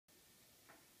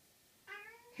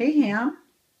Hey, Ham.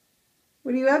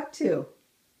 What are you up to?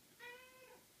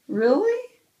 Really?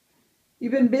 You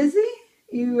been busy?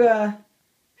 You,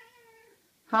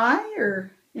 high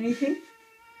or anything?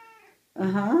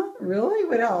 Uh-huh. Really?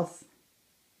 What else?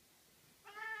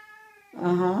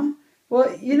 Uh-huh.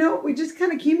 Well, we just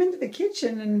kind of came into the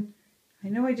kitchen and I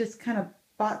know I just kind of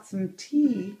bought some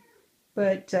tea,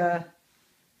 but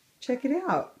check it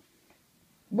out.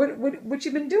 What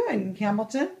you been doing,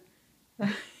 Hamilton?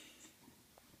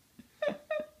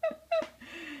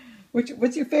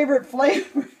 What's your favorite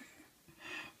flavor?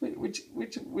 Which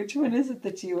one is it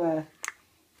that you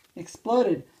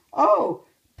exploded? Oh,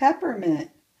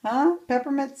 peppermint. Huh?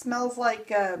 Peppermint smells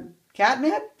like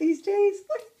catnip these days.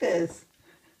 Look at this.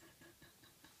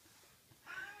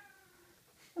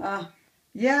 Uh,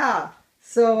 yeah.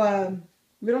 So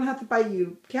we don't have to buy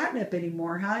you catnip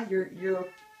anymore, huh?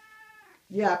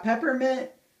 Yeah. Peppermint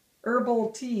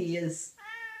herbal tea is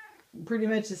pretty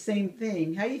much the same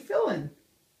thing. How you feeling?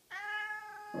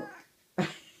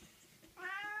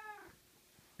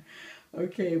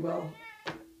 Okay. Well,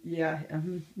 yeah.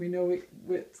 We know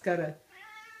it's got a.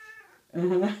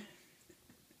 Uh-huh.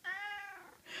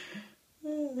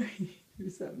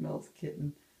 Here's that Mel's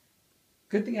kitten.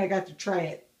 Good thing I got to try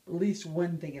it, at least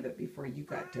one thing of it before you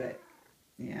got to it.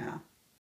 Yeah.